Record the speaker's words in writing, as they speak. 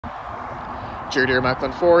Jared here,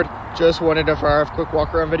 Maclin Ford. Just wanted to fire off a quick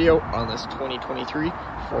walk around video on this 2023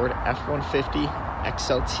 Ford F-150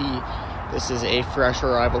 XLT. This is a fresh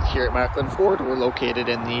arrival here at Maclin Ford. We're located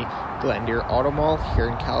in the Glendeer Auto Mall here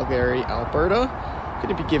in Calgary, Alberta. I'm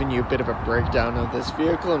going to be giving you a bit of a breakdown of this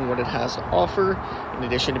vehicle and what it has to offer, in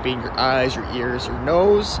addition to being your eyes, your ears, your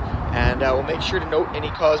nose. And we'll make sure to note any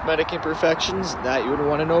cosmetic imperfections that you would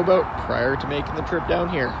want to know about prior to making the trip down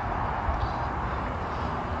here.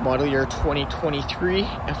 Model year 2023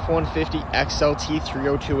 F-150 XLT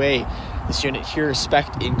 302A. This unit here is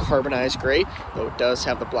spec'd in carbonized gray, though it does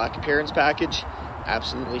have the black appearance package.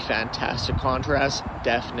 Absolutely fantastic contrast,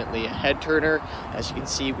 definitely a head turner. As you can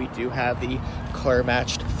see, we do have the color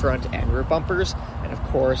matched front and rear bumpers, and of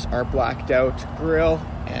course our blacked out grille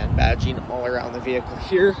and badging all around the vehicle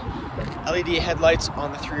here. LED headlights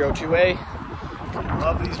on the 302A.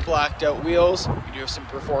 Love these blacked out wheels. We do have some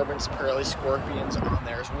Performance Pearly Scorpions on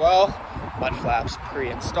there as well. Mud flaps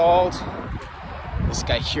pre-installed. This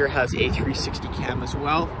guy here has a 360 cam as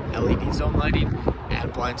well, LED zone lighting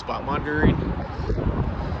and blind spot monitoring.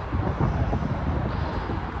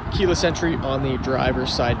 Keyless entry on the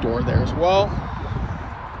driver's side door there as well.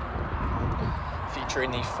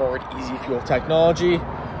 Featuring the Ford Easy Fuel technology.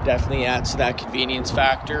 Definitely adds to that convenience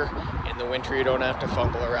factor. In the winter, you don't have to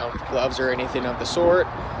fumble around with gloves or anything of the sort.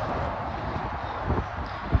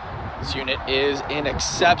 This unit is in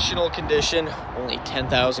exceptional condition. Only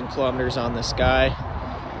 10,000 kilometers on this guy.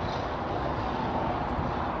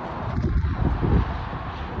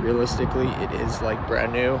 Realistically, it is like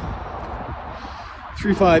brand new.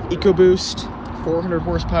 3.5 EcoBoost, 400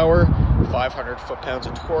 horsepower, 500 foot-pounds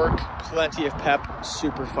of torque, plenty of pep,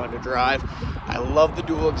 super fun to drive. I love the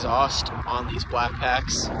dual exhaust on these black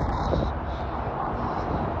packs.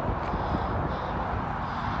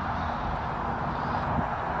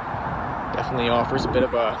 Definitely offers a bit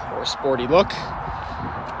of a more sporty look.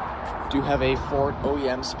 Do have a Ford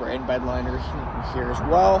OEM spray and bed liner here as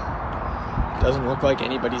well. Doesn't look like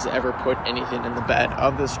anybody's ever put anything in the bed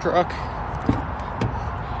of this truck.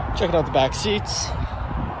 Checking out the back seats.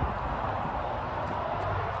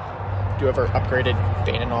 Do have our upgraded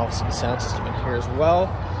Bane & Olufsen sound system in here as well.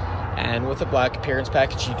 And with the black appearance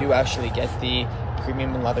package, you do actually get the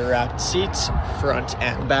premium leather wrapped seats, front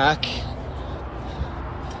and back.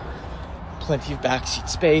 Plenty of backseat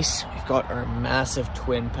space. We've got our massive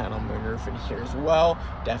twin panel moonroof in here as well.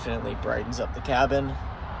 Definitely brightens up the cabin.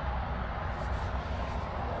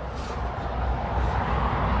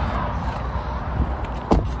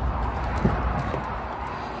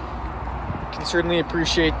 Can certainly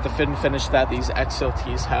appreciate the fit and finish that these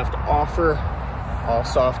XLTs have to offer. All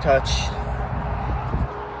soft touch.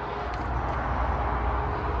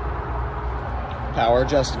 Power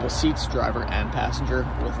adjustable seats, driver and passenger,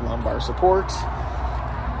 with lumbar support.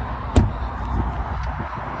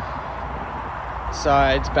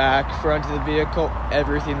 Sides, back, front of the vehicle,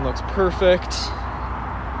 everything looks perfect.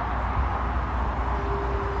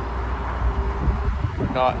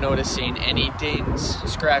 Not noticing any dings,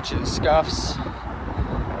 scratches, scuffs.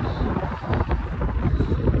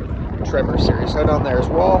 Tremor series hood on there as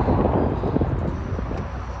well.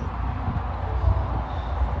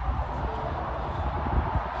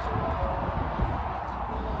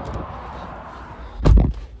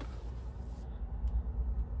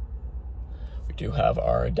 We do have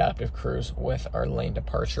our adaptive cruise with our lane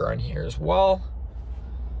departure on here as well.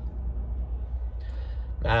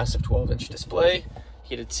 Massive 12-inch display.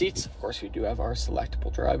 Heated seats. Of course, we do have our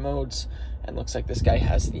selectable drive modes, and looks like this guy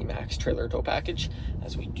has the max trailer tow package,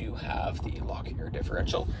 as we do have the locking rear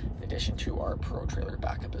differential in addition to our pro trailer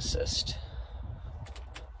backup assist.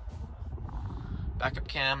 Backup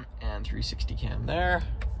cam and 360 cam there.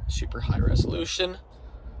 Super high resolution.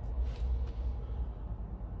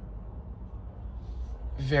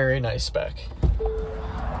 Very nice spec.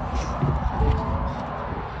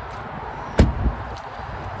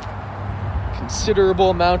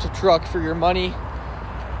 Considerable amount of truck for your money.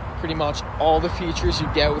 Pretty much all the features you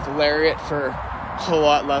get with the Lariat for a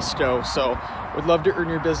lot less dough. So would love to earn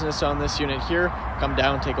your business on this unit here. Come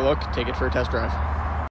down, take a look, take it for a test drive.